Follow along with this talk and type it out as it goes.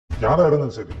யாரா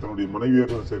இருந்தாலும் சரி, தன்னுடைய மனைவியா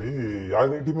இருந்தாலும் சரி,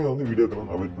 யார்கிட்டயுமே வந்து வீடியோ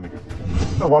கால் அவாய்ட்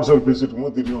பண்ணிக்கிட்டு வாட்ஸ்அப் பேசிட்டு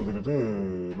இருக்கும்போது திடீர்னு வந்துக்கிட்டு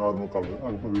நார்மல் கால்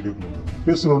அதுக்கப்புறம் வீடியோ கால்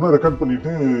பேசணும்னா ரெக்கார்ட்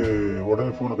பண்ணிட்டு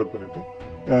உடனே ஃபோனை கட் பண்ணிட்டு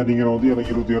நீங்க வந்து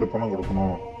எனக்கு 20,000 பணம்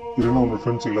கொடுக்கணும், இல்லைன்னா உங்க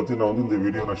ஃப்ரெண்ட்ஸ் எல்லாத்தையும் நான் வந்து இந்த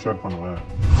வீடியோ நான் ஷேர் பண்ணுவேன்.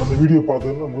 அந்த வீடியோ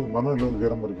பார்த்ததுன்னா மனதில் வந்து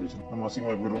வேற மாதிரி போயிடுச்சு. நம்ம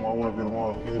அசிங்கமாக போயிடுவோம், அவங்கள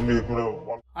போயிடுவோம், இதுமாரி கூட.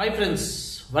 ஹாய் ஃப்ரெண்ட்ஸ்,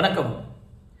 வணக்கம்.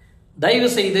 தயவு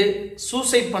செய்து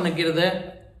சூசைட் பண்ணிக்கிறத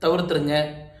தவிர்த்துருங்க.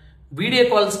 வீடியோ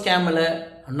கால் ஸ்கேமில்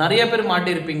நிறைய பேர்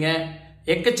மாட்டியிருப்பீங்க.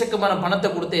 எக்கச்சக்கமான பணத்தை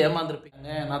கொடுத்து ஏமாந்துருப்பீங்க.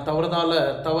 நான்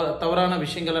தவறான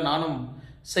விஷயங்களை நானும்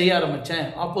செய்ய ஆரம்பித்தேன்.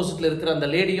 ஆப்போசிட்டில் இருக்கிற அந்த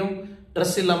லேடியும்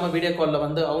ட்ரெஸ் இல்லாமல் வீடியோ காலில்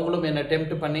வந்து அவங்களும் என்னை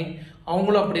டெம்ப்ட் பண்ணி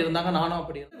அவங்களும் அப்படி இருந்தாங்க, நானும்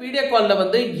அப்படி இருந்தேன். வீடியோ காலில்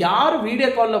வந்து யார் வீடியோ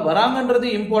காலில் வராங்கன்றது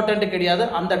இம்பார்ட்டன்ட் கிடையாது.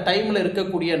 அந்த டைமில்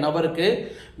இருக்கக்கூடிய நபருக்கு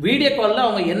வீடியோ காலில்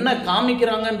அவங்க என்ன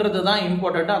காமிக்கிறாங்கன்றது தான்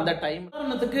இம்பார்ட்டன்ட் அந்த டைம்.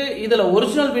 உதாரணத்துக்கு இதில்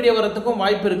ஒரிஜினல் வீடியோ வரத்துக்கும்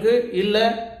வாய்ப்பு இருக்குது, இல்லை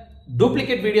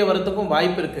டூப்ளிகேட் வீடியோ வரத்துக்கும்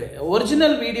வாய்ப்பு இருக்கு.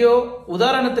 ஒரிஜினல் வீடியோ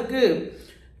உதாரணத்துக்கு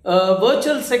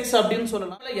வர்ச்சுவல் செக்ஸ் அப்படின்னு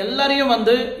சொல்லலாம். எல்லாரையும்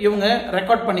வந்து இவங்க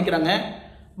ரெக்கார்ட் பண்ணிக்கிறாங்க.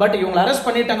 பட் இவங்க அரெஸ்ட்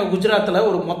பண்ணிட்டாங்க. குஜராத்தில்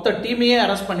ஒரு மொத்த டீமையே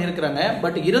அரெஸ்ட் பண்ணியிருக்கிறாங்க.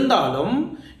 பட் இருந்தாலும்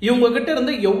இவங்க கிட்ட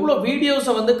இருந்து எவ்வளோ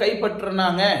வீடியோஸை வந்து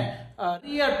கைப்பற்றினாங்க.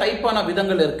 நிறைய டைப்பான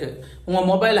விதங்கள் இருக்கு. உங்க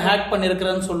மொபைல் ஹேக்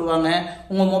பண்ணிருக்கிறதுன்னு சொல்லுவாங்க,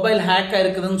 உங்க மொபைல் ஹேக்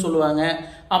ஆயிருக்குதுன்னு சொல்லுவாங்க.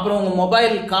 அப்புறம் உங்க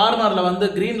மொபைல் கார்னர்ல வந்து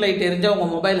கிரீன் லைட் எரிஞ்சா உங்க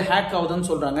மொபைல் ஹேக் ஆகுதுன்னு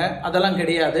சொல்றாங்க. அதெல்லாம்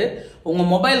கிடையாது. உங்க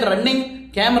மொபைல் ரன்னிங்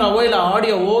கேமராவோ இல்லை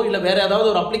ஆடியோவோ இல்லை வேற ஏதாவது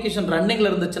ஒரு அப்ளிகேஷன்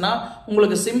ரன்னிங்ல இருந்துச்சுன்னா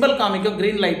உங்களுக்கு சிம்பிள் காமிக்கும்.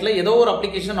 கிரீன் லைட்ல ஏதோ ஒரு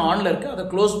அப்ளிகேஷன் ஆன்ல இருக்கு, அதை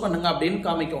க்ளோஸ் பண்ணுங்க அப்படின்னு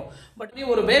காமிக்கும். பட் நீ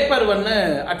ஒரு வேப்பர் ஒன்று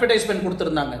அட்வர்டைஸ்மெண்ட்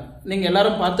கொடுத்துருந்தாங்க, நீங்க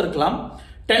எல்லாரும் பார்த்துருக்கலாம்.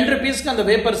 10 rupeesக்கு அந்த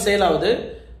வேப்பர் சேல் ஆகுது.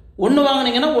 ஒன்று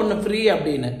வாங்கினீங்கன்னா ஒன்று ஃப்ரீ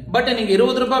அப்படின்னு. பட் நீங்கள்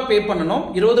 20 ரூபாய் பே பண்ணணும்.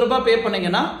 20 ரூபாய் பே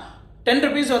பண்ணீங்கன்னா 10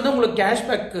 rupees வந்து உங்களுக்கு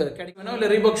கேஷ்பேக் கிடைக்கும். இல்லை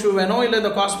ரீபாக் ஷூ வேணும், இல்லை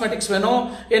இந்த காஸ்மெட்டிக்ஸ் வேணும்,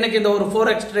 எனக்கு இந்த ஒரு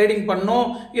 4x ட்ரேடிங் பண்ணணும்,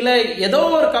 இல்லை ஏதோ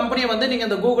ஒரு கம்பெனியை வந்து நீங்கள்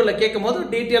இந்த கூகுளில் கேட்கும் போது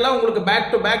டீட்டெயிலாக உங்களுக்கு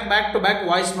back to back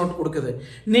voice note கொடுக்குது.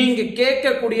 நீங்கள்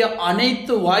கேட்கக்கூடிய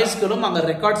அனைத்து வாய்ஸ்களும் அங்கே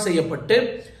ரெக்கார்ட் செய்யப்பட்டு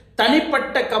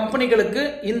தனிப்பட்ட கம்பெனிகளுக்கு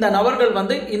இந்த நபர்கள்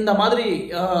வந்து இந்த மாதிரி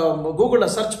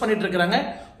கூகுளில் சர்ச் பண்ணிட்டு இருக்கிறாங்க.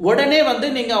 உடனே வந்து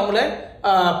நீங்கள் அவங்கள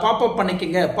பாப்அப்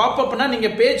பண்ணிக்கிங்க. பாப்அப்னா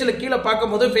நீங்கள் பேஜில் கீழே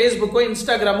பார்க்கும்போது ஃபேஸ்புக்கோ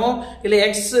இன்ஸ்டாகிராமோ இல்லை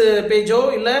எக்ஸ் பேஜோ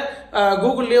இல்லை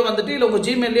கூகுள்லேயோ வந்துட்டு, இல்லை உங்கள்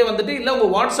ஜிமெயிலையோ வந்துட்டு, இல்லை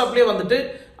உங்கள் வாட்ஸ்அப்லேயோ வந்துட்டு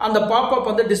அந்த பாப்அப்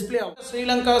வந்து டிஸ்பிளே ஆகும்.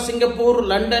 ஸ்ரீலங்கா, சிங்கப்பூர்,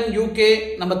 லண்டன், யூகே,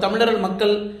 நம்ம தமிழர்கள்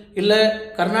மக்கள், இல்லை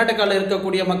கர்நாடகாவில்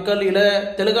இருக்கக்கூடிய மக்கள், இல்லை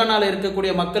தெலுங்கானாவில்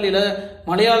இருக்கக்கூடிய மக்கள், இல்லை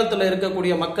மலையாளத்தில்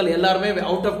இருக்கக்கூடிய மக்கள் எல்லாருமே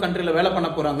அவுட் ஆஃப் கண்ட்ரியில் வேலை பண்ண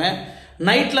போகிறாங்க.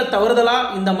 நைட்டில் தவறுதலாக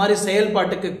இந்த மாதிரி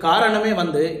செயல்பாட்டுக்கு காரணமே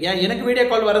வந்து எனக்கு வீடியோ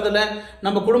கால் வரதில்லை,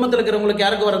 நம்ம குடும்பத்தில் இருக்கிறவங்களுக்கு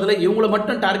யாருக்கு வரதில்லை, இவங்களை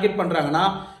மட்டும் டார்கெட் பண்ணுறாங்கன்னா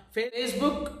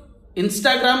ஃபேஸ்புக்,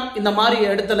 இன்ஸ்டாகிராம் இந்த மாதிரி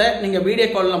இடத்துல நீங்கள் வீடியோ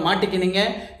காலில் மாட்டிக்கினீங்க.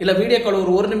 இல்லை வீடியோ கால்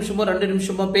ஒரு 1 நிமிஷமோ 2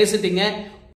 நிமிஷமோ பேசிட்டீங்க.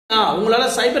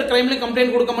 உங்களால் சைபர் கிரைம்லையும்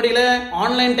கம்ப்ளைண்ட் கொடுக்க முடியல,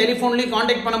 ஆன்லைன் டெலிஃபோன்லையும்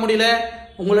கான்டாக்ட் பண்ண முடியல.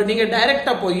 உங்களை நீங்கள்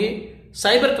டைரெக்டாக போய்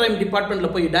சைபர் கிரைம்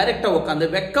டிபார்ட்மெண்ட்டில் போய் டைரெக்டாக உட்காந்து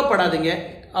வெக்கப்படாதீங்க.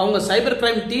 அவங்க சைபர்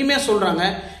கிரைம் டீமே சொல்கிறாங்க,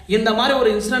 இந்த மாதிரி ஒரு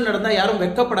இன்சிடென்ட் நடந்தால் யாரும்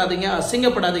வெக்கப்படாதீங்க,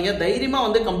 அசிங்கப்படாதீங்க, தைரியமாக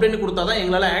வந்து கம்ப்ளைண்ட் கொடுத்தா தான்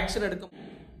எங்களால் ஆக்ஷன் எடுக்க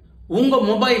முடியும். உங்கள்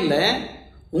மொபைலில்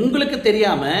உங்களுக்கு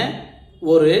தெரியாமல்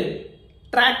ஒரு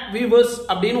ட்ராக் வியூவர்ஸ்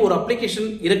அப்படின்னு ஒரு அப்ளிகேஷன்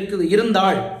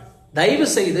இருந்தால் தயவு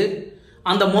செய்து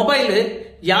அந்த மொபைலு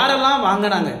யாரெல்லாம்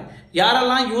வாங்கினாங்க,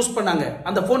 யாரெல்லாம் யூஸ் பண்ணாங்க,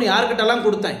 அந்த ஃபோன் யார்கிட்டலாம்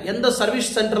கொடுத்தேன், எந்த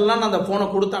சர்வீஸ் சென்டர்லாம் நான் அந்த ஃபோனை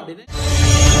கொடுத்தேன் அப்படின்னு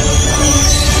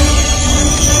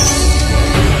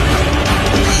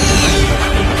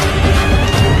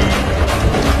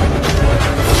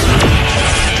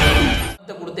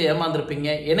கொடுத்து ஏமாந்துருப்பீங்க.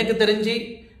 எனக்கு தெரிஞ்சு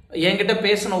என்கிட்ட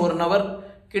பேசின ஒரு நபர்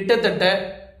கிட்டத்தட்ட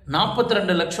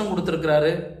 42 லட்சம் கொடுத்துருக்கிறாரு.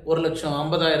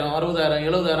 1,50,000, 60,000,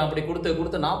 70,000 அப்படி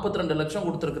கொடுத்து 42 லட்சம்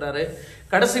கொடுத்துருக்கிறாரு.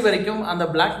 கடைசி வரைக்கும் அந்த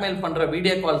பிளாக்மெயில் பண்ணுற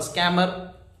வீடியோ கால் ஸ்கேமர்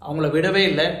அவங்கள விடவே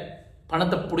இல்லை,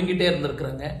 பணத்தை பிடுங்கிட்டே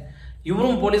இருந்திருக்கிறாங்க.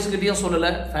 இவரும் போலீஸ்கிட்டையும்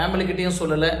சொல்லலை, ஃபேமிலிக்கிட்டையும்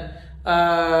சொல்லலை.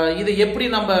 இது எப்படி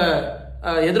நம்ம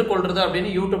எதிர்கொள்கிறது அப்படின்னு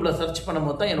யூடியூப்பில் சர்ச்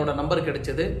பண்ணும்போது தான் என்னோட நம்பர்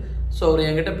கிடைச்சது. ஸோ அவர்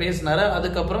என்கிட்ட பேசினார்.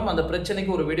 அதுக்கப்புறம் அந்த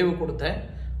பிரச்சனைக்கு ஒரு விடிவு கொடுத்தேன்.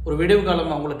 ஒரு விடிவு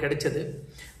காலம் அவங்களுக்கு கிடைச்சது.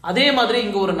 அதே மாதிரி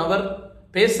இங்கே ஒரு நபர்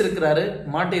பேசியிருக்கிறாரு,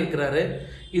 மாட்டியிருக்கிறாரு.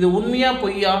 இது உண்மையா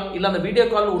பொய்யா, இல்லை அந்த வீடியோ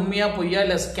கால் உண்மையா பொய்யா,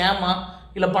 இல்லை ஸ்கேமா,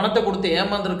 இல்லை பணத்தை கொடுத்து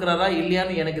ஏமாந்துருக்கிறாரா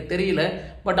இல்லையான்னு எனக்கு தெரியல.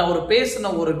 பட் அவர்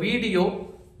பேசின ஒரு வீடியோ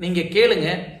நீங்கள் கேளுங்க,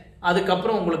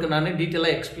 அதுக்கப்புறம் உங்களுக்கு நான்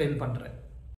டீட்டெயிலாக எக்ஸ்பிளைன் பண்ணுறேன்.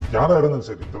 யாரா இருந்தாலும்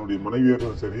சரி, தன்னுடைய மனைவியா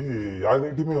இருந்தாலும் சரி,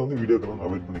 யார்கிட்டயுமே வந்து வீடியோ கால்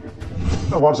அவாய்ட்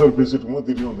பண்ணிக்கிட்டு வாட்ஸ்அப் பேசிட்டு இருக்கும்போது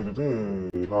திடீர்னு வந்துக்கிட்டு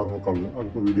நார்மல் கால்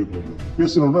அதுக்கப்புறம் வீடியோ கால்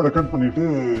பேசணும்னா ரெக்கார்ட் பண்ணிட்டு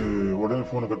உடனே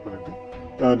ஃபோனை கட் பண்ணிட்டு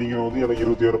நீங்க வந்து எனக்கு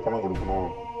 20,000 பணம் கொடுக்கணும்,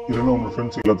 இல்லைன்னா உங்க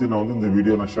ஃப்ரெண்ட்ஸ் எல்லாத்தையும் நான் வந்து இந்த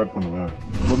வீடியோ நான் ஷேர் பண்ணுவேன்.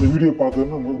 அந்த வீடியோ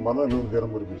பார்த்தோன்னா உங்களுக்கு மனதில் வந்து வேற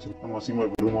மாதிரி போயிடுச்சு. நம்ம அசிங்கமாக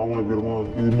போயிடுவோம், அவங்கள போயிடுவோம்,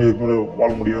 இதுமாரி கூட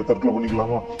வாழ முடியாது, தற்கொலை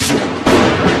பண்ணிக்கலாமா.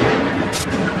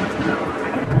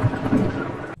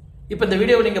 இப்போ இந்த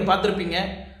வீடியோவை நீங்கள் பார்த்துருப்பீங்க.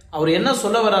 அவர் என்ன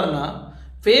சொல்ல வர்றாருன்னா,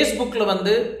 ஃபேஸ்புக்கில்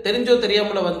வந்து தெரிஞ்சோ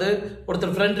தெரியாமல வந்து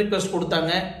ஒருத்தர் ஃப்ரெண்ட் ரிக்வெஸ்ட்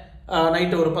கொடுத்தாங்க.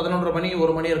 நைட்டு ஒரு 11:30 மணி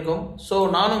 1 மணி இருக்கும். ஸோ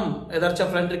நானும் ஏதாச்சும்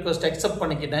ஃப்ரெண்ட் ரிக்வெஸ்ட் அக்செப்ட்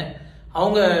பண்ணிக்கிட்டேன்.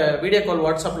 அவங்க வீடியோ கால்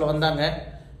வாட்ஸ்அப்பில் வந்தாங்க.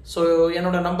 ஸோ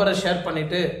என்னோட நம்பரை ஷேர்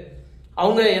பண்ணிவிட்டு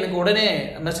அவங்க எனக்கு உடனே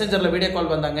மெசேஞ்சரில் வீடியோ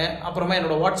கால் வந்தாங்க. அப்புறமா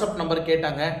என்னோட வாட்ஸ்அப் நம்பர்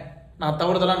கேட்டாங்க. நான்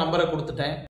தவறுதலாக நம்பரை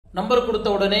கொடுத்துட்டேன். நம்பர் கொடுத்த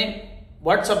உடனே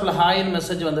வாட்ஸ்அப்பில் ஹாய்னு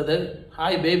மெசேஜ் வந்தது,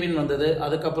 ஹாய் பேபின்னு வந்தது.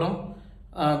 அதுக்கப்புறம்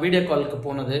வீடியோ காலுக்கு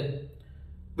போனது.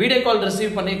 வீடியோ கால்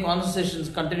ரிசீவ் பண்ணி கான்வர்சேஷன்ஸ்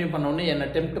கண்டினியூ பண்ணோன்னு என்னை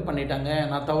டெம்ப்ட் பண்ணிட்டாங்க.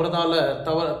 நான்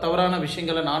தவறான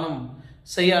விஷயங்களை நானும்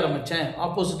செய்ய ஆரம்பித்தேன்.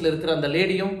 ஆப்போசிட்டில் இருக்கிற அந்த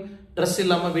லேடியும் ட்ரெஸ்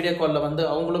இல்லாமல் வீடியோ காலில் வந்து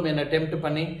அவங்களும் என்னை டெம்ப்ட்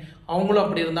பண்ணி அவங்களும்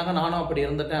அப்படி இருந்தாங்க, நானும் அப்படி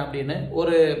இருந்துட்டேன் அப்படின்னு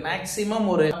ஒரு மேக்ஸிமம்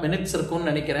ஒரு மினிட்ஸ்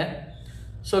இருக்கும்னு நினைக்கிறேன்.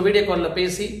 ஸோ வீடியோ காலில்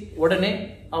பேசி உடனே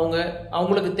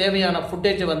அவங்களுக்கு தேவையான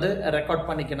ஃபுட்டேஜை வந்து ரெக்கார்ட்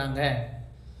பண்ணிக்கினாங்க.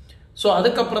 ஸோ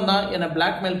அதுக்கப்புறம் தான் என்னை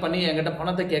பிளாக்மெயில் பண்ணி என்கிட்ட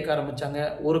பணத்தை கேட்க ஆரம்பித்தாங்க.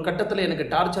 ஒரு கட்டத்தில் எனக்கு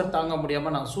டார்ச்சர் தாங்க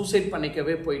முடியாமல் நான் சூசைட்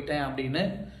பண்ணிக்கவே போயிட்டேன் அப்படின்னு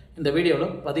இந்த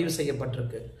வீடியோவில் பதிவு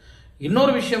செய்யப்பட்டிருக்கு.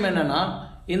 இன்னொரு விஷயம் என்னென்னா,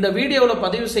 இந்த வீடியோவில்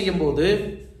பதிவு செய்யும்போது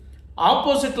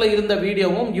ஆப்போசிட்டில் இருந்த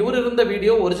வீடியோவும் இவர் இருந்த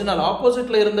வீடியோ ஒரிஜினல்,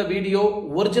 ஆப்போசிட்டில் இருந்த வீடியோ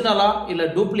ஒரிஜினலா இல்லை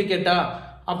டூப்ளிகேட்டா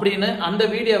அப்படின்னு அந்த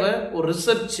வீடியோவை ஒரு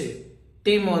ரிசர்ச்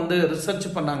டீம் வந்து ரிசர்ச்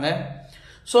பண்ணாங்க.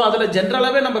 ஸோ அதில்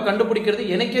ஜென்ரலாகவே நம்ம கண்டுபிடிக்கிறது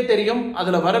எனக்கே தெரியும்.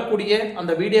 அதில் வரக்கூடிய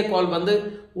அந்த வீடியோ கால் வந்து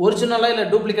ஒரிஜினலாக இல்லை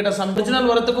டூப்ளிகேட்டாக, சம் ஒரிஜினல்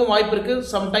வரத்துக்கும் வாய்ப்பு இருக்குது,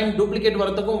 சம்டைம் டூப்ளிகேட்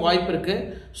வரத்துக்கும் வாய்ப்பு இருக்குது.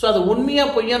 ஸோ அது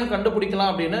உண்மையாக பொய்யான்னு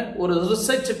கண்டுபிடிக்கலாம் அப்படின்னு ஒரு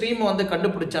ரிசர்ச் டீம் வந்து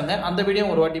கண்டுபிடிச்சாங்க. அந்த வீடியோ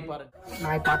ஒரு வாட்டி பாருங்க.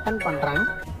 நான் இப்போ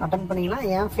அட்டன் பண்ணிங்கன்னா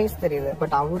என் ஃபேஸ் தெரியுது.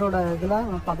 பட் அவரோட இதில்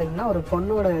பார்த்தீங்கன்னா ஒரு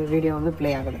பொண்ணோட வீடியோ வந்து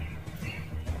ப்ளே ஆகுது.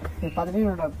 இப்போ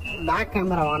பார்த்தீங்கன்னா என்னோட பேக்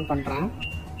கேமரா ஆன் பண்ணுறேன்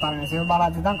பாருங்கள்.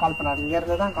 சிவபாலாஜி தான் கால் பண்ணுறாரு,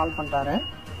 இங்கேருந்து தான் கால் பண்ணுறாரு.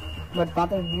 பட்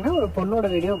பார்த்துக்கிட்டிங்கன்னா ஒரு பொண்ணோட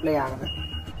வீடியோ ப்ளே ஆகுது.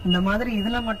 இந்த மாதிரி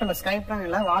இதில் மட்டும் இல்லை, ஸ்கைப்லாம்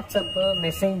இல்லை, வாட்ஸ்அப்பு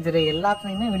மெசேஞ்சரு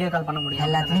எல்லாத்துலேயுமே வீடியோ கால் பண்ண முடியும்.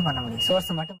 எல்லாத்துலேயும் பண்ண முடியும்.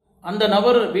 சோர்ஸ் மட்டும் அந்த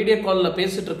நபர் வீடியோ காலில்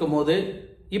பேசிட்டு இருக்கும் போது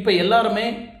இப்போ எல்லாருமே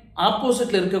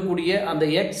ஆப்போசிட்டில் இருக்கக்கூடிய அந்த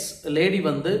எக்ஸ் லேடி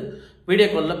வந்து வீடியோ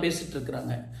காலில் பேசிட்டு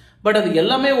இருக்கிறாங்க. பட் அது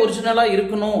எல்லாமே ஒரிஜினலாக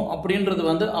இருக்கணும் அப்படின்றது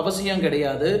வந்து அவசியம்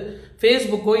கிடையாது.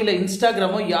 ஃபேஸ்புக்கோ இல்லை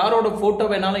இன்ஸ்டாகிராமோ யாரோட ஃபோட்டோ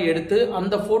வேணாலும் எடுத்து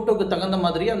அந்த ஃபோட்டோக்கு தகுந்த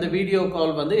மாதிரி அந்த வீடியோ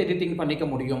கால் வந்து எடிட்டிங் பண்ணிக்க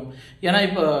முடியும். ஏன்னா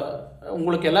இப்போ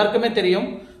உங்களுக்கு எல்லாருக்குமே தெரியும்,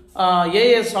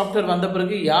 ஏஏ சாஃப்ட்வேர் வந்த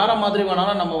பிறகு யாரை மாதிரி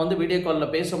வேணாலும் நம்ம வந்து வீடியோ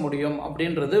காலில் பேச முடியும்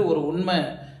அப்படின்றது ஒரு உண்மை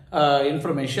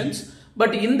இன்ஃபர்மேஷன்ஸ்.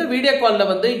 பட் இந்த வீடியோ காலில்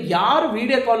வந்து யார்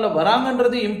வீடியோ காலில்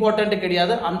வராங்கன்றது இம்பார்ட்டன்ட்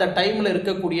கிடையாது. அந்த டைமில்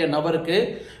இருக்கக்கூடிய நபருக்கு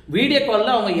வீடியோ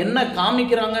காலில் அவங்க என்ன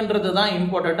காமிக்கிறாங்கன்றது தான்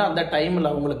இம்பார்ட்டன்ட் அந்த டைமில்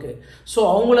அவங்களுக்கு. ஸோ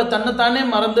அவங்கள தன்னைத்தானே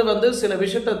மறந்து வந்து சில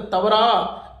விஷயத்தை தவறாக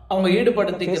அவங்க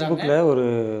ஈடுபடுத்திக்கிறாங்க. ஒரு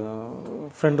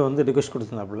ஃப்ரெண்டு வந்து ரிக்வெஸ்ட்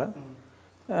கொடுத்துருந்தாப்புல,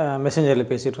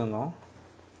 மெசேஞ்சரில் பேசிகிட்டு இருந்தோம்.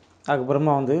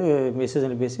 அதுக்கப்புறமா வந்து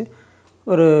மெசேஜில் பேசி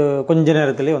ஒரு கொஞ்ச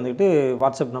நேரத்துலேயே வந்துக்கிட்டு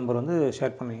வாட்ஸ்அப் நம்பர் வந்து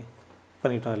ஷேர்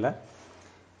பண்ணிக்கிட்டோம். இல்லை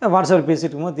வாட்ஸ்அப்பில் பேசிகிட்டு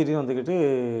இருக்கும்போது திடீர்னு வந்துக்கிட்டு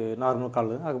நார்மல் கால்,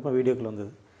 அதுக்கப்புறம் வீடியோ கால்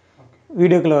வந்தது.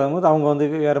 வீடியோ கால் வரும்போது அவங்க வந்து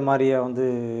வேறு மாதிரியாக வந்து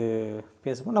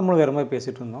பேசும்போது நம்மளும் வேறு மாதிரி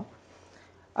பேசிகிட்டு இருந்தோம்.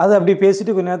 அது அப்படி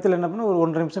பேசிட்டு கொஞ்சம் நேரத்தில் என்ன பண்ணால் ஒரு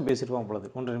 1.5 நிமிஷம் பேசிடுவோம். பொழுது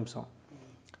 1.5 நிமிஷம்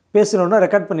பேசினோடனே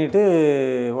ரெக்கார்ட் பண்ணிவிட்டு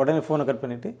உடனே ஃபோனை கட்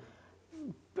பண்ணிவிட்டு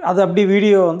அது அப்படி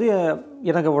வீடியோ வந்து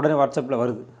எனக்கு உடனே வாட்ஸ்அப்பில்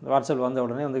வருது. வாட்ஸ்அப்பில் வந்த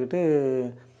உடனே வந்துக்கிட்டு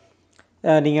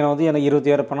நீங்கள் வந்து எனக்கு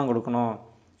 20,000 பணம் கொடுக்கணும்,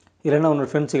 இல்லைன்னா உன்னோட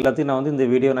ஃப்ரெண்ட்ஸ் எல்லாத்தையும் நான் வந்து இந்த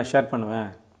வீடியோ நான் ஷேர் பண்ணுவேன்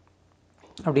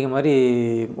அப்படிங்கிற மாதிரி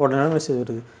உடனே மெசேஜ்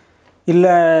வருது.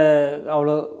 இல்லை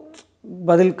அவ்வளோ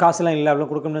பதில் காசுலாம் இல்லை, அவ்வளோ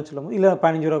கொடுக்கணும்னு சொல்லும்போது இல்லை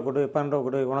 15 ரூபா கொடு, 12 ரூபா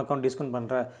கொடு, உனக்கு அக்கௌண்ட் டிஸ்கவுண்ட்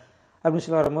பண்ணுறேன் அப்படின்னு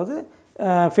சொல்லி வரும்போது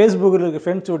ஃபேஸ்புக்கில் இருக்க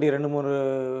ஃப்ரெண்ட்ஸோடைய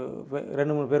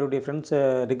 2-3 பேருடைய ஃப்ரெண்ட்ஸை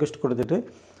ரிக்வெஸ்ட் கொடுத்துட்டு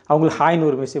அவங்களுக்கு ஹாய்னு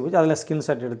ஒரு மெசேஜ் போச்சு. அதில்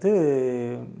ஸ்கிரீன்ஷாட் எடுத்து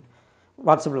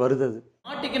வாட்ஸ்அப்பில் வருது. அது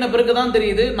மாட்டிக்கின பிறகு தான்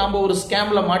தெரியுது நம்ம ஒரு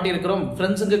ஸ்கேமில் மாட்டியிருக்கிறோம்.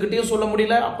 ஃப்ரெண்ட்ஸுங்கிட்டையும் சொல்ல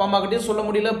முடியல, அப்பா அம்மா கிட்டையும் சொல்ல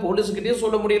முடியல, போலீஸுக்கிட்டையும்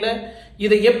சொல்ல முடியல.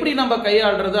 இதை எப்படி நம்ம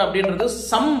கையாளுறது அப்படின்றது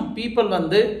சம் பீப்புள்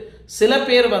வந்து சில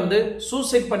பேர் வந்து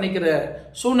சூசைட் பண்ணிக்கிற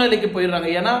சூழ்நிலைக்கு போயிடுறாங்க.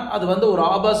 ஏன்னா அது வந்து ஒரு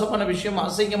ஆபாசமான விஷயம்,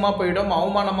 அசிங்கமாக போயிடும்,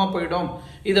 அவமானமாக போயிடும்.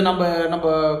 இது நம்ம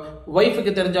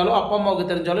ஒய்ஃபுக்கு தெரிஞ்சாலோ, அப்பா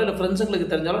அம்மாவுக்கு தெரிஞ்சாலோ, இல்லை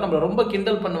ஃப்ரெண்ட்ஸுங்களுக்கு தெரிஞ்சாலோ நம்மளை ரொம்ப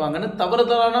கிண்டல் பண்ணுவாங்கன்னு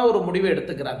தவறுதலான ஒரு முடிவை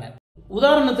எடுத்துக்கிறாங்க.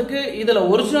 உதாரணத்துக்கு இதில்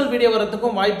ஒரிஜினல் வீடியோ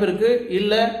வரத்துக்கும் வாய்ப்பு இருக்குது,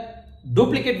 இல்லை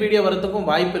டூப்ளிகேட் வீடியோ வரத்துக்கும்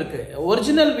வாய்ப்பு இருக்குது.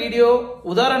 ஒரிஜினல் வீடியோ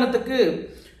உதாரணத்துக்கு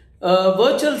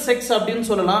வெர்ச்சுவல் செக்ஸ் அப்படின்னு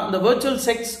சொல்லலாம். இந்த வெர்ச்சுவல்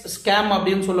செக்ஸ் ஸ்கேம்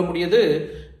அப்படின்னு சொல்ல முடியாது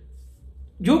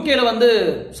யூகேல வந்து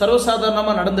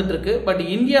சர்வசாதாரணமாக நடந்துட்டு இருக்கு. பட்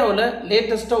இந்தியாவில்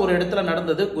லேட்டஸ்டாக ஒரு இடத்துல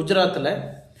நடந்தது, குஜராத்தில்.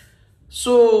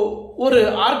 ஸோ ஒரு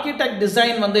ஆர்கிடெக்ட்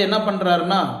டிசைன் வந்து என்ன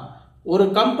பண்ணுறாருன்னா ஒரு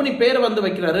கம்பெனி பேரை வந்து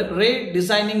வைக்கிறாரு, ரே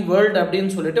டிசைனிங் வேர்ல்டு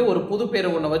அப்படின்னு சொல்லிட்டு ஒரு புது பேரை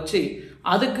ஒன்று வச்சு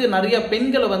அதுக்கு நிறைய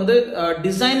பெண்களை வந்து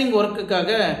டிசைனிங்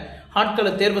ஒர்க்குக்காக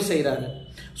ஆட்களை தேர்வு செய்கிறாரு.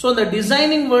 ஸோ அந்த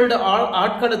டிசைனிங் வேர்ல்டு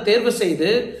ஆட்களை தேர்வு செய்து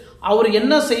அவர்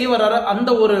என்ன செய்ய வர்றாரு அந்த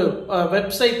ஒரு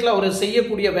வெப்சைட்ல அவர்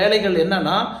செய்யக்கூடிய வேலைகள்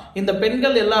என்னன்னா, இந்த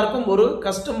பெண்கள் எல்லாருக்கும் ஒரு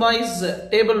கஸ்டமைஸ்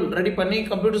டேபிள் ரெடி பண்ணி,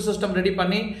 கம்ப்யூட்டர் சிஸ்டம் ரெடி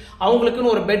பண்ணி,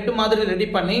 அவங்களுக்குன்னு ஒரு பெட் மாதிரி ரெடி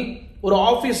பண்ணி, ஒரு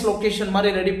ஆஃபீஸ் லொகேஷன்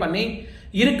மாதிரி ரெடி பண்ணி,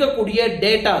 இருக்கக்கூடிய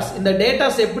டேட்டாஸ், இந்த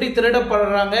டேட்டாஸ் எப்படி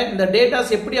திருடப்படுறாங்க, இந்த டேட்டாஸ்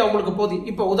எப்படி அவங்களுக்கு போகுது.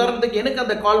 இப்போ உதாரணத்துக்கு எனக்கு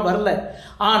அந்த கால் வரல,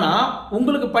 ஆனா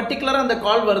உங்களுக்கு பர்டிகுலரா அந்த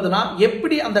கால் வருதுன்னா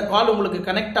எப்படி அந்த கால் உங்களுக்கு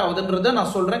கனெக்ட் ஆகுதுன்றத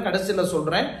நான் சொல்றேன், கடைசியில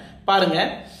சொல்றேன் பாருங்க.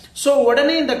 ஸோ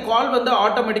உடனே இந்த கால் வந்து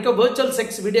ஆட்டோமேட்டிக்காக வெர்ச்சுவல்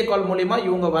செக்ஸ் வீடியோ கால் மூலியமா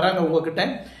இவங்க வராங்க உங்ககிட்ட.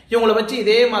 இவங்களை வச்சு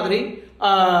இதே மாதிரி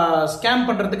ஸ்கேம்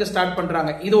பண்றதுக்கு ஸ்டார்ட்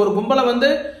பண்றாங்க. இது ஒரு கும்பலை வந்து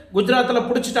குஜராத்தில்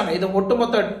பிடிச்சிட்டாங்க, இது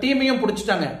ஒட்டுமொத்த டீமையும்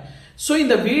பிடிச்சிட்டாங்க. ஸோ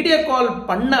இந்த வீடியோ கால்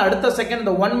பண்ண அடுத்த செகண்ட்,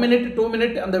 இந்த 1 minute 2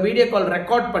 minute அந்த வீடியோ கால்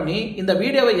ரெக்கார்ட் பண்ணி இந்த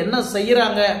வீடியோவை என்ன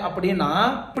செய்யறாங்க அப்படின்னா,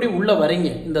 இப்படி உள்ள வரீங்க,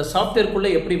 இந்த சாஃப்ட்வேருக்குள்ள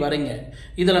எப்படி வரீங்க,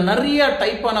 இதுல நிறைய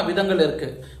டைப்பான விதங்கள் இருக்கு.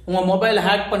 உங்க மொபைல்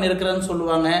ஹேக் பண்ணிருக்கிறதுன்னு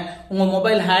சொல்லுவாங்க, உங்க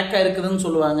மொபைல் ஹேக் ஆயிருக்குதுன்னு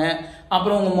சொல்லுவாங்க,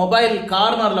 அப்புறம் உங்க மொபைல்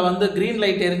கார்னர்ல வந்து கிரீன்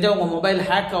லைட் எரிஞ்சா உங்க மொபைல்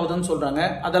ஹேக் ஆகுதுன்னு சொல்றாங்க.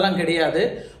 அதெல்லாம் கிடையாது.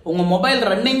 உங்க மொபைல்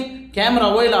ரன்னிங்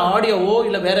கேமராவோ இல்ல ஆடியோவோ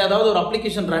இல்ல வேற ஏதாவது ஒரு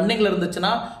அப்ளிகேஷன் ரன்னிங்ல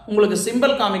இருந்துச்சுன்னா உங்களுக்கு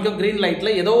சிம்பிள் காமிக்கும், கிரீன்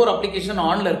லைட்ல ஏதோ ஒரு அப்ளிகேஷன்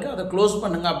ஆன்ல இருக்கு, அதை க்ளோஸ்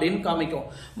பண்ணுங்க அப்படின்னு காமிக்கும்.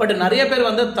 பட் நிறைய பேர்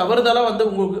வந்து தவறுதலா வந்து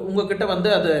உங்ககிட்ட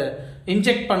வந்து அதை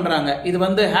இன்ஜெக்ட் பண்றாங்க, இது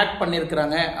வந்து ஹேக்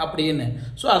பண்ணிருக்கிறாங்க அப்படின்னு.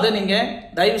 ஸோ அதை நீங்க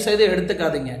தயவு செய்து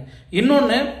எடுத்துக்காதீங்க.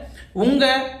 இன்னொன்னு, உங்க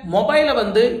மொபைலை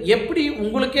வந்து எப்படி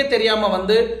உங்களுக்கே தெரியாம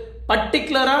வந்து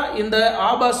பர்டிகுலரா இந்த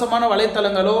ஆபாசமான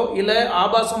வலைத்தளங்களோ இல்ல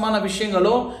ஆபாசமான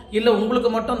விஷயங்களோ இல்ல உங்களுக்கு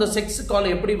மட்டும் இந்த செக்ஸ் கால்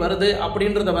எப்படி வருது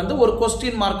அப்படின்றத வந்து ஒரு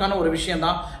கொஸ்டின் மார்க்கான ஒரு விஷயம்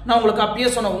தான். நான் உங்களுக்கு அப்பயே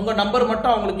சொன்னேன், உங்க நம்பர்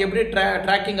மட்டும் அவங்களுக்கு எப்படி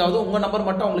ட்ராக்கிங் ஆகுது, உங்க நம்பர்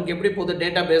மட்டும் அவங்களுக்கு எப்படி போகுது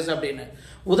டேட்டா பேஸ் அப்படின்னு.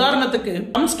 உதாரணத்துக்கு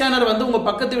ஸ்கேனர் வந்து உங்க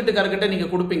பக்கத்து வீட்டுக்காரர்கிட்ட நீங்க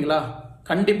கொடுப்பீங்களா?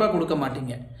 கண்டிப்பா கொடுக்க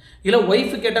மாட்டீங்க. இல்ல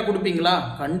ஒய்ஃப் கேட்டா கொடுப்பீங்களா?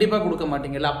 கண்டிப்பா கொடுக்க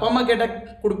மாட்டீங்க. இல்ல அப்பா அம்மா கேட்டா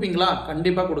கொடுப்பீங்களா?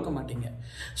 கண்டிப்பா கொடுக்க மாட்டீங்க.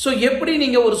 ஸோ எப்படி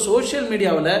நீங்க ஒரு சோஷியல்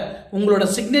மீடியாவில் உங்களோட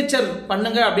சிக்னேச்சர்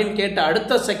பண்ணுங்க அப்படின்னு கேட்ட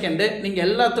அடுத்த செகண்ட் நீங்க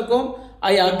எல்லாத்துக்கும்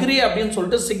ஐ அக்ரி அப்படின்னு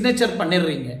சொல்லிட்டு சிக்னேச்சர்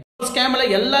பண்ணிடுறீங்க. ஸ்கேம்ல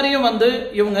எல்லாரையும் வந்து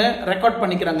இவங்க ரெக்கார்ட்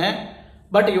பண்ணிக்கிறாங்க.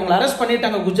 பட் இவங்களை அரெஸ்ட்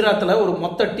பண்ணிட்டாங்க. குஜராத்தில் ஒரு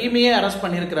மொத்த டீமையே அரெஸ்ட்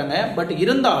பண்ணியிருக்கிறாங்க. பட்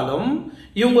இருந்தாலும்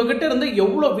இவங்க கிட்ட இருந்து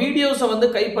எவ்வளோ வீடியோஸை வந்து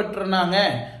கைப்பற்றினாங்க,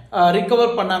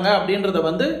 ரிகவர் பண்ணாங்க அப்படின்றத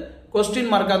வந்து கொஸ்டின்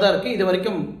மார்க்காக தான் இருக்கு. இது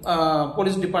வரைக்கும்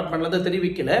போலீஸ் டிபார்ட்மெண்ட்ல இருந்து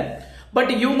தெரிவிக்கல. பட்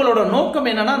இவங்களோட நோக்கம்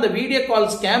என்னன்னா, அந்த வீடியோ கால்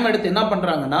ஸ்கேம் எடுத்து என்ன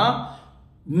பண்றாங்கன்னா,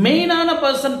 மெயினான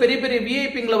பர்சன் பெரிய பெரிய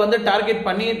விஐபிங்களை வந்து டார்கெட்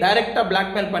பண்ணி டைரக்டா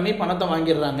பிளாக்மெயில் பண்ணி பணத்தை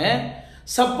வாங்கிடுறாங்க.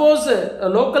 சப்போஸ்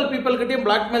லோக்கல் பீப்புள் கிட்டயும்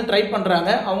பிளாக்மெயில் ட்ரை பண்றாங்க,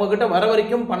 அவங்க கிட்ட வர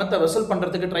வரைக்கும் பணத்தை வசூல்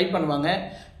பண்றதுக்கு ட்ரை பண்ணுவாங்க.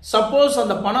 சப்போஸ்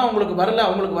அந்த பணம் அவங்களுக்கு வரல,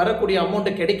 அவங்களுக்கு வரக்கூடிய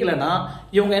அமௌண்ட் கிடைக்கலன்னா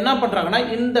இவங்க என்ன பண்றாங்கன்னா,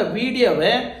 இந்த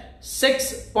வீடியோவை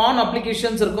செக்ஸ் பான்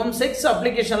அப்ளிகேஷன்ஸ் இருக்கும், செக்ஸ்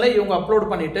அப்ளிகேஷன்ல இவங்க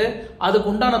அப்லோட் பண்ணிட்டு அதுக்கு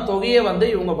உண்டான தொகையை வந்து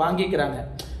இவங்க வாங்கிக்கிறாங்க.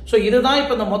 ஸோ இதுதான்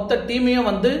இப்போ இந்த மொத்த டீமையும்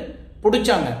வந்து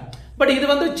பிடிச்சாங்க. பட் இது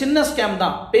வந்து சின்ன ஸ்கேம்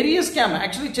தான். பெரிய ஸ்கேம்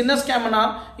ஆக்சுவலி சின்ன ஸ்கேம்னா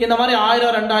இந்த மாதிரி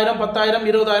 1000, 2000, 10,000,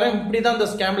 20,000 இப்படி தான் இந்த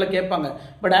ஸ்கேம்ல கேட்பாங்க.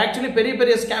 பட் ஆக்சுவலி பெரிய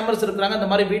பெரிய ஸ்கேமர்ஸ் இருக்கிறாங்க. இந்த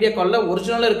மாதிரி வீடியோ கால்ல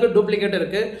ஒரிஜினல் இருக்கு, டூப்ளிகேட்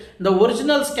இருக்கு. இந்த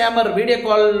original scammer video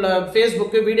call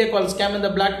Facebook video call scam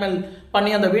இந்த பிளாக்மெயில்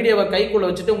பண்ணி அந்த வீடியோவை கைக்குள்ள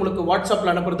வச்சுட்டு உங்களுக்கு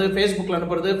வாட்ஸ்அப்ல அனுப்புறது, ஃபேஸ்புக்கில்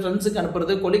அனுப்புறது, ஃப்ரெண்ட்ஸுக்கு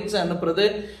அனுப்புறது, கொலீக்ஸ் அனுப்புறது,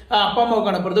 அப்பா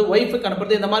அம்மாவுக்கு அனுப்புறது, ஒய்ஃபுக்கு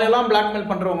அனுப்புறது, இந்த மாதிரி எல்லாம்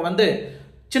பிளாக்மெயில் பண்றவங்க வந்து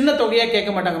சின்ன தொகையா கேட்க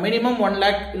மாட்டாங்க. மினிமம் 1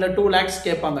 lakh இல்ல 2 lakhs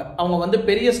கேட்பாங்க. அவங்க வந்து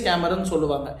பெரிய ஸ்கேமர்னு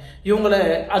சொல்லுவாங்க. இவங்களை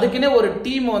அதுக்குன்னே ஒரு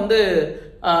டீம் வந்து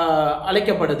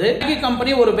அழைக்கப்படுது.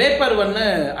 கம்பெனி ஒரு வேப்பர் வந்து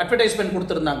அட்வர்டைஸ்மெண்ட்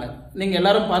கொடுத்திருந்தாங்க, நீங்க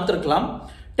எல்லாரும் பார்த்திருக்கலாம்.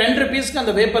 10 rupeesக்கு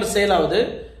அந்த வேப்பர் சேல் ஆகுது.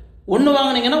 ஒன்னு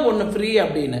வாங்கினீங்கன்னா ஒன்னு ஃப்ரீ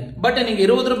அப்படின்னு. பட் நீங்க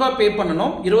 20 ரூபாய் பே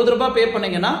பண்ணணும். 20 ரூபாய் பே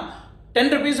பண்ணீங்கன்னா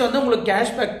 10 rupees வந்து உங்களுக்கு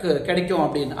கேஷ்பேக் கிடைக்கும்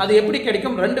அப்படின்னு. அது எப்படி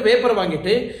கிடைக்கும்? 2 வேப்பர்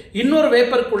வாங்கிட்டு இன்னொரு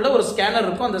வேப்பருக்குள்ள ஒரு ஸ்கேனர்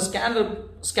இருக்கும். அந்த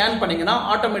ஸ்கேன் பண்ணீங்கன்னா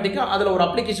ஆட்டோமேட்டிக்கா அதுல ஒரு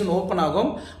அப்ளிகேஷன் ஓப்பன்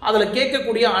ஆகும். அதுல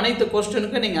கேட்கக்கூடிய அனைத்து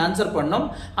கொஸ்டினுக்கு நீங்க ஆன்சர் பண்ணணும்.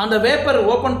 அந்த வேப்பர்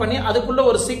ஓபன் பண்ணி அதுக்குள்ள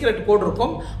ஒரு சீக்ரெட் கோட்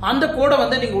இருக்கும். அந்த கோடை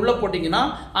வந்து நீங்க உள்ள போட்டீங்கன்னா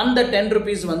அந்த 10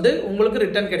 rupees வந்து உங்களுக்கு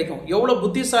ரிட்டர்ன் கிடைக்கும். எவ்வளவு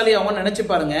புத்திசாலி அவங்க நினைச்சு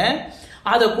பாருங்க.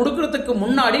 அதை கொடுக்கறதுக்கு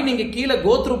முன்னாடி நீங்க கீழே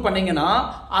கோ த்ரூ பண்ணீங்கன்னா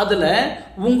அதுல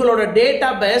உங்களோட டேட்டா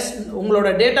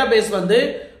பேஸ் வந்து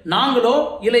நாங்களோ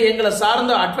இல்ல எங்களை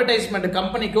சார்ந்த அட்வர்டைஸ்மெண்ட்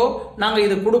கம்பெனிக்கோ நாங்க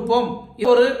இது கொடுப்போம்,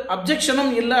 ஒரு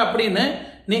அப்ஜெக்ஷனும் இல்லை அப்படின்னு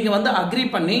நீங்க வந்து அக்ரி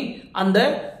பண்ணி அந்த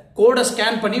கோடை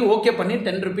ஸ்கேன் பண்ணி ஓகே பண்ணி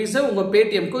 10 rupees உங்க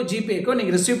பேடிஎம்க்கோ ஜிபேக்கோ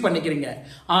நீங்க ரிசீவ் பண்ணிக்கிறீங்க.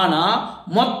 ஆனா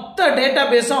மொத்த டேட்டா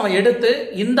பேஸும் அவன் எடுத்து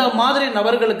இந்த மாதிரி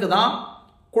நபர்களுக்கு தான்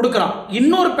கொடுக்குறான்.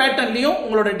 இன்னொரு பேட்டர்ன்லயும்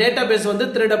உங்களோட டேட்டா பேஸ் வந்து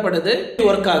திருடப்படுது.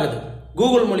 ஒர்க் ஆகுது,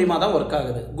 கூகுள் மூலியமா தான் ஒர்க்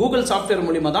ஆகுது. கூகுள் சாஃப்ட்வேர்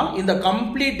மூலியமா தான் இந்த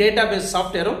கம்ப்ளீட் டேட்டா பேஸ்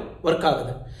சாஃப்ட்வேரும் ஒர்க்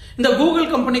ஆகுது. இந்த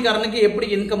கூகுள் கம்பெனிக்காரனுக்கு எப்படி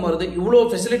இன்கம் வருது? இவ்வளோ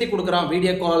ஃபெசிலிட்டி கொடுக்குறான்.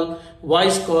 Video call,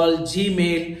 voice call,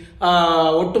 Gmail,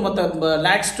 ஒட்டுமொத்த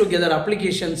லேக்ஸ் டுகெதர்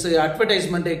அப்ளிகேஷன்ஸ்,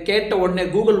 அட்வர்டைஸ்மெண்ட், கேட்ட உடனே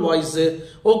Google voice,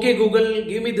 okay Google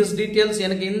give me this details,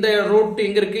 எனக்கு இந்த ரூட்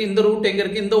எங்க இருக்கு, இந்த ரூட் எங்க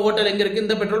இருக்கு, இந்த ஹோட்டல் எங்க இருக்கு,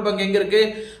 இந்த பெட்ரோல் பங்க் எங்க இருக்கு,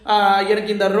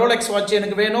 எனக்கு இந்த ரோலெக்ஸ் வாட்ச்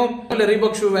எனக்கு வேணும், இல்ல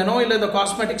ரீபாக் ஷூ வேணும், இல்ல இந்த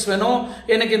காஸ்மெட்டிக்ஸ் வேணும்,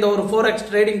 எனக்கு இந்த ஒரு 4x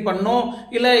ட்ரேடிங் பண்ணணும்,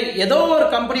 இல்ல ஏதோ ஒரு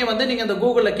கம்பெனி வந்து நீங்க இந்த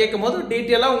கூகுள்ல கேட்கும் போது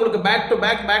டீட்டெயிலா உங்களுக்கு back to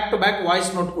back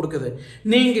voice note கொடுக்குது.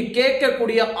 நீங்க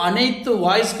கேட்கக்கூடிய அனைத்து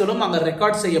வாய்ஸ்களும் அங்க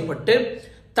ரெக்கார்ட் செய்யப்பட்டு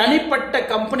தனிப்பட்ட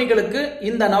கம்பெனிகளுக்கு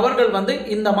இந்த நபர்கள் வந்து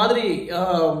இந்த மாதிரி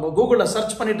கூகுள்ல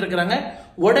சர்ச் பண்ணிட்டு இருக்கிறாங்க,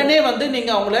 உடனே வந்து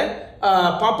நீங்க அவங்கள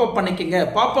பாப்அப் பண்ணிக்கிங்க.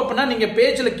 பாப்அப்னா நீங்க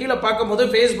பேஜ்ல கீழே பார்க்கும்போது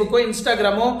ஃபேஸ்புக்கோ,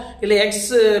 இன்ஸ்டாகிராமோ, இல்ல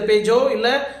எக்ஸ் பேஜோ, இல்ல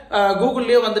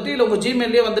கூகுள்லயோ வந்துட்டு, இல்ல உங்க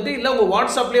ஜிமெயிலயோ வந்துட்டு, இல்ல உங்க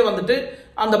வாட்ஸ்அப்லயோ வந்துட்டு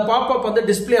அந்த பாப்அப் வந்து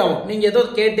டிஸ்பிளே ஆகும். நீங்க ஏதோ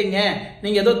கேட்டீங்க,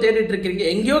 நீங்க ஏதோ தேடிட்டு இருக்கீங்க,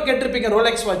 எங்கேயோ கேட்டிருப்பீங்க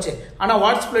ரோலெக்ஸ் வாட்ச், ஆனா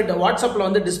வாட்ஸ்அப்ல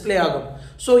வந்து டிஸ்பிளே ஆகும்.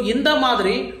 ஸோ இந்த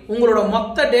மாதிரி உங்களோட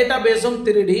மொத்த டேட்டா பேஸும்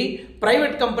திருடி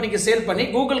பிரைவேட் கம்பெனிக்கு சேல் பண்ணி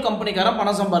கூகுள் கம்பெனிக்காரன்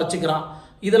பணம் சம்பாரிச்சுக்கிறான்.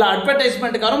 இதுல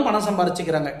அட்வர்டைஸ்மெண்ட்டுக்காரும் பணம்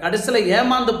சம்பாரிச்சுக்கிறாங்க. கடைசியில்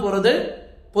ஏமாந்து போறது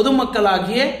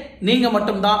பொதுமக்களாகிய நீங்க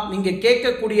மட்டும்தான். நீங்க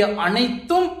கேட்கக்கூடிய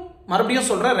அனைத்தும் மறுபடியும்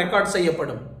சொல்ற ரெக்கார்ட்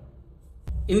செய்யப்படும்.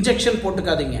 இன்ஜெக்ஷன்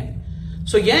போட்டுக்காதீங்க.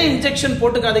 ஸோ ஏன் இன்ஜெக்ஷன்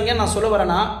போட்டுக்காதீங்க நான் சொல்ல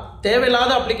வரேன்னா,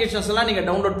 தேவையில்லாத அப்ளிகேஷன்ஸ் எல்லாம் நீங்க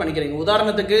டவுன்லோட் பண்ணிக்கிறீங்க.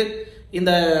 உதாரணத்துக்கு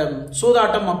இந்த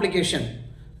சூதாட்டம் அப்ளிகேஷன்,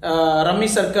 ரம்மி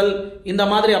சர்க்கிள், இந்த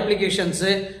மாதிரி அப்ளிகேஷன்ஸு,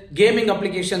 கேமிங்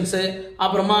அப்ளிகேஷன்ஸு,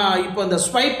 அப்புறமா இப்போ இந்த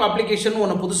ஸ்வைப் அப்ளிகேஷன்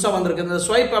ஒன்று புதுசாக வந்திருக்கு. இந்த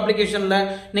ஸ்வைப் அப்ளிகேஷனில்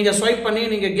நீங்கள் ஸ்வைப் பண்ணி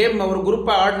நீங்கள் கேம் ஒரு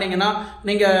குரூப்பாக ஆடினீங்கன்னா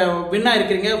நீங்கள் வின்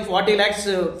ஆயிருக்கிறீங்க. 40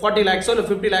 லேக்ஸோ இல்லை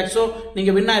 50 லேக்ஸோ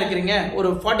நீங்கள் வின் ஆயிருக்கிறீங்க.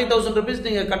 ஒரு 40,000 ருபீஸ்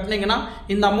நீங்கள் கட்டினீங்கன்னா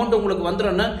இந்த அமௌண்ட் உங்களுக்கு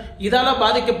வந்துடும்னு இதால்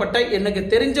பாதிக்கப்பட்ட எனக்கு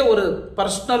தெரிஞ்ச ஒரு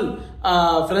பர்சனல்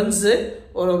ஃப்ரெண்ட்ஸு,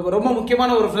 ஒரு ரொம்ப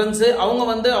முக்கியமான ஒரு ஃப்ரெண்ட்ஸு,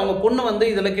 அவங்க பொண்ணு வந்து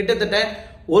இதில் கிட்டத்தட்ட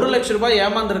 1 லட்சம் ரூபாய்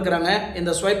ஏமாந்துருக்கிறாங்க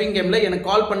இந்த ஸ்வைப்பிங் கேம்ல. எனக்கு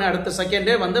கால் பண்ண அடுத்த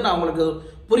செகண்டே வந்து நான் அவங்களுக்கு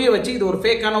புரிய வச்சு இது ஒரு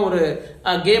ஃபேக்கான ஒரு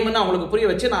கேம்னு அவங்களுக்கு புரிய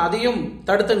வச்சு நான் அதையும்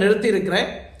தடுத்து நிறுத்தி இருக்கிறேன்.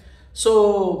 ஸோ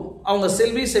அவங்க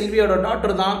செல்வியோட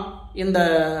டாக்டர் தான் இந்த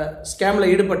ஸ்கேம்ல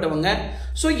ஈடுபட்டவங்க.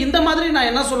 ஸோ இந்த மாதிரி நான்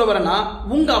என்ன சொல்ல வரேன்னா,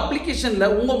 உங்க அப்ளிகேஷன்ல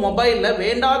உங்க மொபைல்ல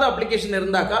வேண்டாத அப்ளிகேஷன்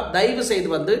இருந்தாக்கா தயவு செய்து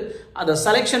வந்து அதை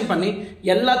செலெக்ஷன் பண்ணி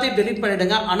எல்லாத்தையும் டெலீட்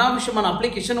பண்ணிடுங்க. அனாவசியமான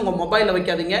அப்ளிகேஷன் உங்க மொபைல்ல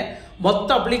வைக்காதீங்க. மொத்த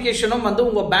அப்ளிகேஷனும் வந்து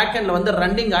உங்க பேக் எண்ட்ல வந்து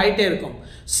ரன்னிங் ஆயிட்டே இருக்கும்.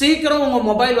 சீக்கிரம் உங்க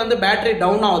மொபைல் வந்து பேட்டரி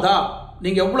டவுன் ஆகுதா,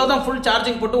 நீங்க எவ்வளவுதான் ஃபுல்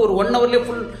சார்ஜிங் போட்டு ஒரு 1 ஹவர்லயே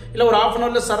ஃபுல் இல்ல ஒரு ½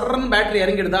 ஹவர்ல சர்றன் பேட்டரி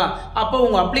இறங்கிடுதா, அப்போ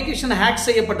உங்க அப்ளிகேஷன் ஹேக்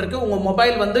செய்யப்பட்டிருக்கு. உங்க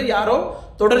மொபைல் வந்து யாரோ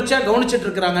தொடர்ச்சியா கவனிச்சிட்டு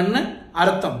இருக்கிறாங்கன்னு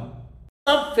அர்த்தம்.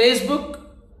 ஃபேஸ்புக்,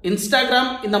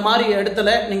 இன்ஸ்டாகிராம் இந்த மாதிரி இடத்துல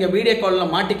நீங்க வீடியோ கால்ல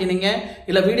மாட்டிக்கினீங்க,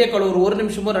 இல்ல வீடியோ கால் ஒரு 1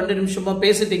 நிமிஷமோ 2 நிமிஷமோ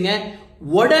பேசிட்டீங்க,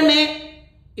 உடனே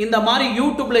இந்த மாதிரி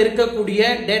யூடியூப்ல இருக்கக்கூடிய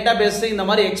டேட்டா பேஸ் இந்த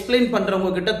மாதிரி எக்ஸ்பிளைன்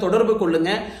பண்றவங்க கிட்ட தொடர்பு கொள்ளுங்க.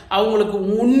 அவங்களுக்கு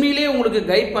உண்மையிலேயே உங்களுக்கு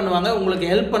கைட் பண்ணுவாங்க, உங்களுக்கு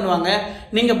ஹெல்ப் பண்ணுவாங்க.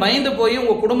 நீங்க பயந்து போய்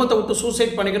உங்க குடும்பத்தை விட்டு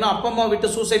சூசைட் பண்ணிக்கணும், அப்பா அம்மா விட்டு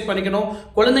சூசைட் பண்ணிக்கணும்,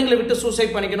 குழந்தைங்களை விட்டு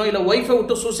சூசைட் பண்ணிக்கணும், இல்ல ஒய்ஃபை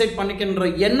விட்டு சூசைட் பண்ணிக்கின்ற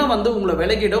எண்ணம் வந்து உங்களை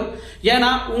விலகிடும்.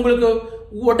 ஏன்னா உங்களுக்கு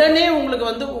உடனே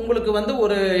உங்களுக்கு வந்து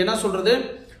ஒரு என்ன சொல்றது,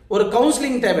 ஒரு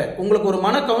கவுன்சிலிங் தேவை, உங்களுக்கு ஒரு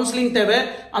மன கவுன்சிலிங் தேவை.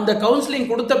 அந்த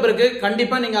கவுன்சிலிங் கொடுத்த பிறகு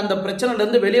கண்டிப்பா நீங்க அந்த பிரச்சனைல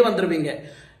இருந்து வெளியே வந்துருவீங்க.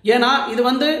 ஏன்னா இது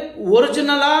வந்து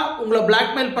ஒரிஜினலா உங்களை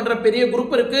பிளாக்மெயில் பண்ற பெரிய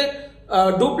குரூப் இருக்கு,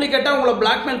 டூப்ளிகேட்டா உங்களை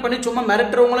பிளாக்மெயில் பண்ணி சும்மா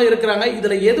மிரட்டுறவங்களும் இருக்கிறாங்க.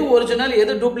 இதுல எது ஒரிஜினல்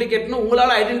எது டூப்ளிகேட்னு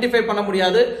உங்களால ஐடென்டிஃபை பண்ண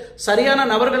முடியாது. சரியான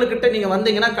நபர்களுக்கிட்ட நீங்க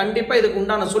வந்தீங்கன்னா கண்டிப்பா இதுக்கு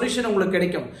உண்டான சொல்யூஷன் உங்களுக்கு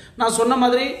கிடைக்கும். நான் சொன்ன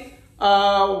மாதிரி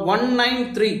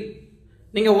 193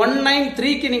 நீங்க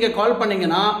 193க்கு நீங்க கால்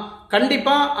பண்ணீங்கன்னா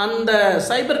கண்டிப்பா அந்த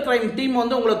சைபர் கிரைம் டீம்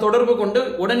வந்து உங்களை தொடர்பு கொண்டு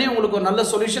உடனே உங்களுக்கு ஒரு நல்ல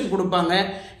சொல்யூஷன் கொடுப்பாங்க.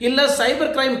 இல்ல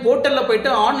சைபர் கிரைம் போர்ட்டல்ல போயிட்டு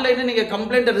ஆன்லைன்ல நீங்க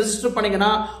கம்ப்ளைண்ட் ரெஜிஸ்டர்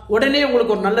பண்ணீங்கன்னா உடனே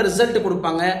உங்களுக்கு ஒரு நல்ல ரிசல்ட்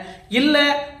கொடுப்பாங்க. இல்ல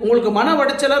உங்களுக்கு மன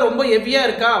உடைச்சல ரொம்ப ஹெவியா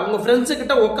இருக்கா, உங்க ஃப்ரெண்ட்ஸ்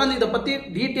கிட்ட உட்காந்து இதை பத்தி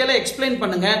டீட்டெயிலா எக்ஸ்பிளைன்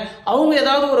பண்ணுங்க, அவங்க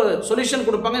ஏதாவது ஒரு சொல்யூஷன்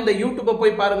கொடுப்பாங்க. இந்த யூடியூப்பை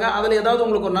போய் பாருங்க, அதுல ஏதாவது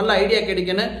உங்களுக்கு ஒரு நல்ல ஐடியா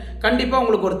கிடைக்குன்னு கண்டிப்பா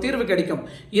உங்களுக்கு ஒரு தீர்வு கிடைக்கும்.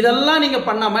 இதெல்லாம் நீங்க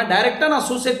பண்ணாம டைரக்டா நான்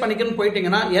சூசைட் பண்ணிக்கன்னு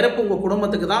போயிட்டீங்கன்னா இறப்பு உங்க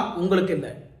குடும்பத்துக்கு தான், உங்களுக்கு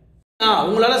இல்லை.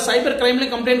 உங்களால சைபர்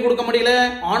கிரைம்லயும் கம்ப்ளைண்ட் கொடுக்க முடியல,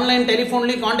 ஆன்லைன்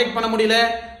டெலிபோன்லயும் கான்டாக்ட் பண்ண முடியல.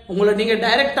 உங்களை நீங்க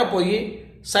டைரக்டா போய்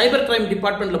சைபர் கிரைம்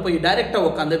டிபார்ட்மெண்ட்ல போய் டைரக்டா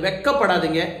உட்காந்து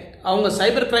வெக்கப்படாதீங்க. அவங்க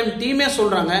சைபர் கிரைம் டீமே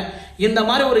சொல்றாங்க, இந்த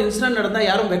மாதிரி ஒரு இன்சிடென்ட் நடந்தா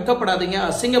யாரும் வெக்கப்படாதீங்க,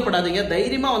 அசிங்கப்படாதீங்க,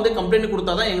 தைரியமா வந்து கம்ப்ளைண்ட்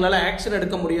கொடுத்தாதான் எங்களால ஆக்ஷன்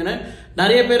எடுக்க முடியும்னு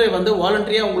நிறைய பேர் வந்து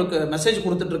வாலண்டரியா உங்களுக்கு மெசேஜ்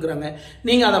கொடுத்துட்டு இருக்காங்க.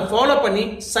 நீங்க அதை ஃபாலோ பண்ணி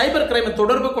சைபர் கிரைமை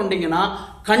தொடர்பு கொண்டீங்கன்னா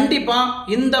கண்டிப்பா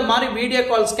இந்த மாதிரி வீடியோ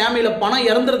கால் ஸ்கேமில் பணம்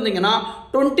இறந்துருந்தீங்கன்னா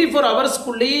 24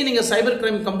 ஹவர்ஸ்க்குள்ளேயே நீங்க சைபர்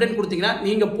கிரைம் கம்ப்ளைண்ட் கொடுத்தீங்கன்னா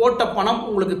நீங்க போட்ட பணம்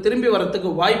உங்களுக்கு திரும்பி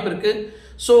வரதுக்கு வாய்ப்பு இருக்கு.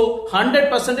 ஸோ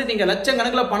 100% நீங்கள்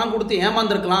லட்சக்கணக்கில் பணம் கொடுத்து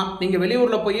ஏமாந்துருக்கலாம். நீங்கள்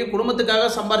வெளியூரில் போய் குடும்பத்துக்காக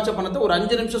சம்பாரிச்ச பணத்தை ஒரு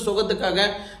 5 நிமிஷம் சுகத்துக்காக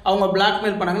அவங்க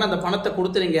பிளாக்மெயில் பண்ணாங்கன்னா அந்த பணத்தை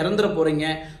கொடுத்து நீங்கள் இறந்துட போகிறீங்க.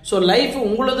 ஸோ லைஃப்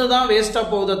உங்களது தான்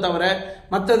வேஸ்ட்டாக போகுதே தவிர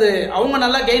மற்றது அவங்க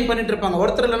நல்லா கெயின் பண்ணிட்டு இருப்பாங்க.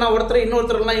 ஒருத்தர் இல்லைன்னா ஒருத்தர்,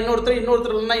 இன்னொருத்தர் இல்லைனா இன்னொருத்தர்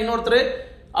இல்லைன்னா இன்னொருத்தர்,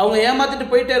 அவங்க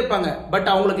ஏமாத்திட்டு போயிட்டே இருப்பாங்க. பட்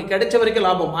அவங்களுக்கு கிடைச்ச வரைக்கும்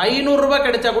லாபம். 500 ரூபாய்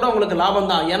கிடைச்சா கூட அவங்களுக்கு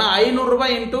லாபம் தான். ஏன்னா 500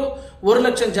 ரூபாய் இன்டூ 1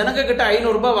 லட்சம் ஜனங்க கிட்ட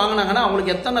 500 ரூபாய் வாங்கினாங்கன்னா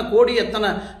அவங்களுக்கு எத்தனை கோடி எத்தனை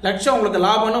லட்சம் அவங்களுக்கு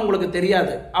லாபம்னு உங்களுக்கு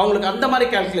தெரியாது. அவங்களுக்கு அந்த மாதிரி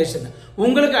கால்குலேஷன்.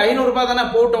 உங்களுக்கு 500 ரூபாய் தானே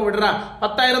போட்டு விடுறா,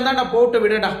 10,000 தானே போட்டு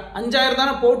விடடா, 5,000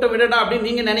 தானே போட்டு விடடா அப்படின்னு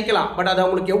நீங்க நினைக்கலாம். பட் அது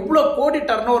அவங்களுக்கு எவ்வளவு கோடி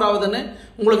டர்ன் ஓவர் ஆகுதுன்னு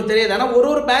உங்களுக்கு தெரியாது. ஆனா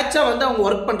ஒரு பேட்சா வந்து அவங்க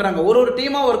ஒர்க் பண்றாங்க, ஒரு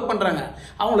டீமா ஒர்க் பண்றாங்க.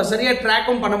 அவங்கள சரியா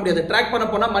ட்ராக்கும் பண்ண முடியாது. ட்ராக் பண்ண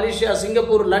போனா Malaysia,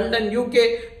 Singapore, London, UK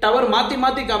tower மாத்தி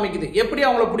மாத்தி காமிக்குது. எப்படி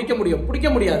அவங்கள பிடிக்க முடியும்? பிடிக்க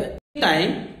முடியாது.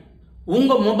 டைம்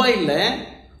உங்க மொபைல்ல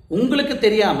உங்களுக்கு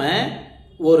தெரியாம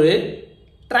ஒரு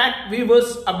ட்ராக்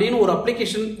வியூவர்ஸ் அப்படின்னு ஒரு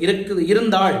அப்ளிகேஷன்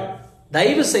இருந்தால்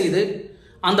தயவு செய்து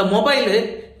அந்த மொபைல்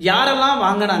யாரெல்லாம்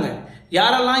வாங்கினாங்க,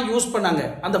 யாரெல்லாம் யூஸ் பண்ணாங்க,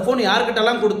 அந்த ஃபோன்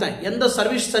யாருக்கிட்டலாம் கொடுத்தேன், எந்த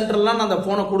சர்வீஸ் சென்டர்லாம் நான் அந்த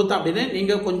ஃபோனை கொடுத்தேன் அப்படின்னு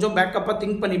நீங்கள் கொஞ்சம் பேக்கப்பாக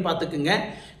திங்க் பண்ணி பார்த்துக்குங்க.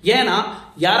 ஏன்னா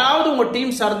யாராவது உங்கள்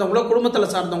டீம் சார்ந்தவங்களோ,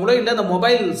 குடும்பத்தில் சார்ந்தவங்களோ, இல்லை அந்த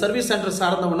மொபைல் சர்வீஸ் சென்டர்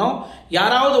சார்ந்தவனோ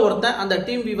யாராவது ஒருத்தன் அந்த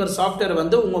டீம் வியூவர் சாஃப்ட்வேர்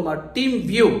வந்து உங்கள்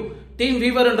டீம்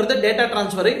வியூவர்ன்றது டேட்டா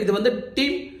டிரான்ஸ்ஃபர். இது வந்து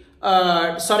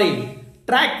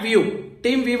track view.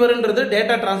 Team வியூவர்ன்றது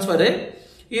data transfer.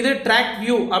 இது ட்ராக்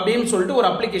வியூ அப்படின்னு சொல்லிட்டு ஒரு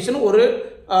அப்ளிகேஷன், ஒரு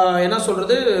என்ன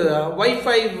சொல்றது,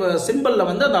 வைஃபை சிம்பிள்ல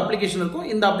வந்து அந்த அப்ளிகேஷன் இருக்கும்.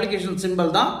 இந்த அப்ளிகேஷன் சிம்பிள்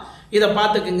தான். இதை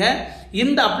பார்த்துக்குங்க.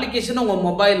 இந்த அப்ளிகேஷன் உங்க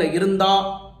மொபைல்ல இருந்தா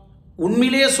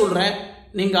உண்மையிலேயே சொல்றேன்,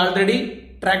 நீங்க ஆல்ரெடி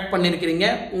ட்ராக் பண்ணிருக்கிறீங்க,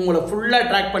 உங்களை ஃபுல்லா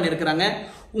ட்ராக் பண்ணிருக்கிறாங்க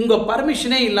உங்க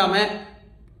பர்மிஷனே இல்லாம.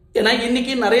 ஏன்னா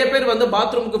இன்னைக்கு நிறைய பேர் வந்து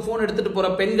பாத்ரூமுக்கு ஃபோன் எடுத்துட்டு போற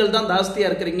பெண்கள் தான் ஜாஸ்தியா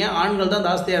இருக்கிறீங்க, ஆண்கள் தான்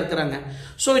ஜாஸ்தியா இருக்கிறாங்க.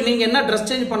 ஸோ நீங்க என்ன ட்ரெஸ்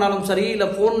சேஞ்ச் பண்ணாலும் சரி, இல்லை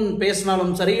ஃபோன்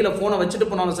பேசினாலும் சரி, இல்லை ஃபோனை வச்சுட்டு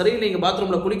போனாலும் சரி, நீங்க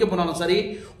பாத்ரூம்ல குளிக்க போனாலும் சரி,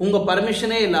 உங்க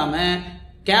பர்மிஷனே இல்லாம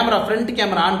கேமரா, ஃப்ரண்ட்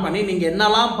கேமரா ஆன் பண்ணி நீங்க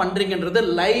என்னெல்லாம் பண்றீங்கன்றது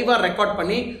லைவா ரெக்கார்ட்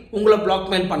பண்ணி உங்களை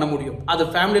பிளாக்மெயில் பண்ண முடியும். அது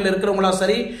ஃபேமிலியில் இருக்கிறவங்களா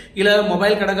சரி, இல்ல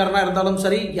மொபைல் கடைக்காரனா இருந்தாலும்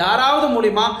சரி, யாராவது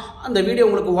மூலியமா அந்த வீடியோ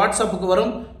உங்களுக்கு வாட்ஸ்அப்புக்கு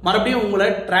வரும். மறுபடியும் உங்களை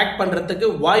ட்ராக் பண்றதுக்கு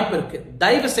வாய்ப்பு இருக்கு.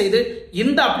 தயவு செய்து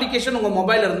இந்த அப்ளிகேஷன் உங்க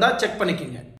மொபைல் இருந்தா செக்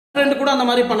பண்ணிக்கோங்க. ஃப்ரெண்டு கூட அந்த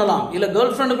மாதிரி பண்ணலாம், இல்ல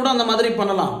கேர்ள் ஃப்ரெண்டு கூட அந்த மாதிரி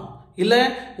பண்ணலாம், இல்ல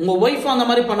உங்க ஒய்ஃப் அந்த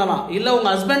மாதிரி பண்ணலாம், இல்ல உங்க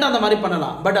ஹஸ்பண்ட் அந்த மாதிரி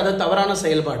பண்ணலாம். பட் அது தவறான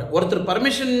செயல்பாடு. ஒருத்தர்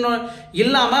பர்மிஷன்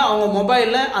இல்லாம அவங்க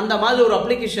மொபைல்ல அந்த மாதிரி ஒரு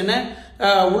அப்ளிகேஷனை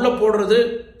உள்ள போடுறது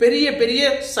பெரிய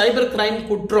பெரிய சைபர் கிரைம்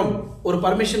குற்றம், ஒரு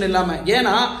பர்மிஷன் இல்லாம.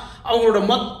 ஏன்னா அவங்களோட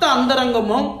மொத்த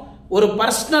அந்தரங்கமும் ஒரு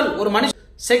பர்சனல், ஒரு மனுஷன்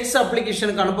செக்ஸ்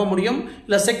அப்ளிகேஷனுக்கு அனுப்ப முடியும்,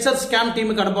 இல்ல செக்ஸர் ஸ்கேம்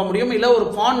டீமுக்கு அனுப்ப முடியும், இல்ல ஒரு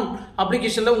பான்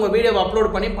அப்ளிகேஷன்ல உங்க வீடியோவை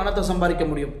அப்லோட் பண்ணி பணத்தை சம்பாதிக்க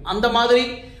முடியும். அந்த மாதிரி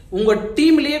உங்க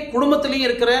டீம்லயே, குடும்பத்திலயும்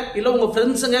இருக்கிற, இல்ல உங்க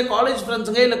ஃப்ரெண்ட்ஸுங்க, காலேஜ்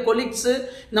ஃப்ரெண்ட்ஸுங்க, இல்ல கொலீக்ஸ்,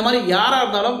 இந்த மாதிரி யாரா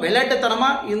இருந்தாலும் விளையாட்டுத்தனமா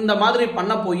இந்த மாதிரி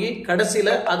பண்ண போய்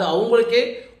கடைசியில அது அவங்களுக்கே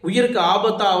உயிருக்கு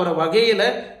ஆபத்தா ஆகிற வகையில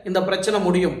இந்த பிரச்சனை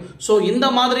முடியும். ஸோ இந்த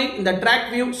மாதிரி இந்த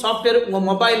ட்ராக் வியூ சாஃப்ட்வேர் உங்க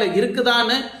மொபைல்ல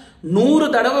இருக்குதான்னு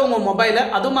 100 தடவை உங்க மொபைல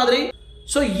அது மாதிரி.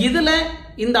 ஸோ இதுல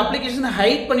இந்த அப்ளிகேஷன்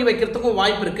ஹைட் பண்ணி வைக்கிறதுக்கும்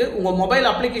வாய்ப்பு இருக்கு. உங்க மொபைல்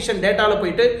அப்ளிகேஷன் டேட்டால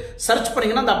போயிட்டு சர்ச்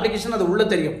பண்ணீங்கன்னா அந்த அப்ளிகேஷன் அது உள்ள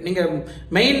தெரியும். நீங்க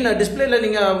மெயின் டிஸ்பிளேல,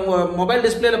 நீங்க உங்க மொபைல்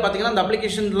டிஸ்பிளேல பாத்தீங்கன்னா அந்த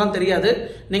அப்ளிகேஷன் எல்லாம் தெரியாது.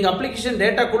 நீங்க அப்ளிகேஷன்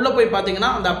டேட்டாக்குள்ள போய் பாத்தீங்கன்னா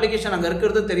அந்த அப்ளிகேஷன் அங்க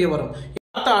இருக்கிறது தெரிய வரும்.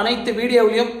 அனைத்து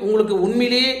வீடியோவிலையும் உங்களுக்கு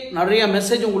உண்மையிலேயே நிறைய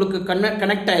மெசேஜ் உங்களுக்கு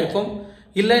கனெக்ட் ஆயிருக்கும்.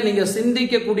 இல்லை நீங்கள்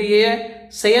சிந்திக்கக்கூடிய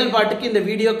செயல்பாட்டுக்கு இந்த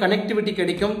வீடியோ கனெக்டிவிட்டி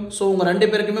கிடைக்கும். ஸோ உங்கள்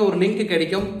 2 பேருக்குமே ஒரு லிங்க்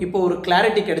கிடைக்கும். இப்போ ஒரு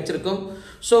கிளாரிட்டி கிடைச்சிருக்கும்.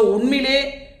 ஸோ உண்மையிலே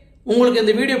உங்களுக்கு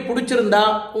இந்த வீடியோ பிடிச்சிருந்தா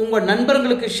உங்கள்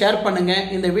நண்பர்களுக்கு ஷேர் பண்ணுங்க.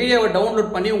 இந்த வீடியோவை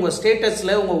டவுன்லோட் பண்ணி உங்கள்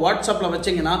ஸ்டேட்டஸில், உங்கள் வாட்ஸ்அப்பில்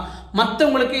வச்சிங்கன்னா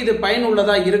மற்றவங்களுக்கு இது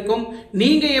பயனுள்ளதாக இருக்கும்.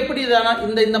 நீங்கள் எப்படி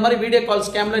இந்த மாதிரி வீடியோ கால்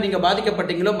ஸ்கேமில் நீங்கள்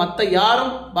பாதிக்கப்பட்டீங்களோ மற்ற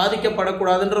யாரும்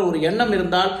பாதிக்கப்படக்கூடாதுன்ற ஒரு எண்ணம்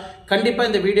இருந்தால் கண்டிப்பாக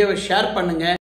இந்த வீடியோவை ஷேர் பண்ணுங்க.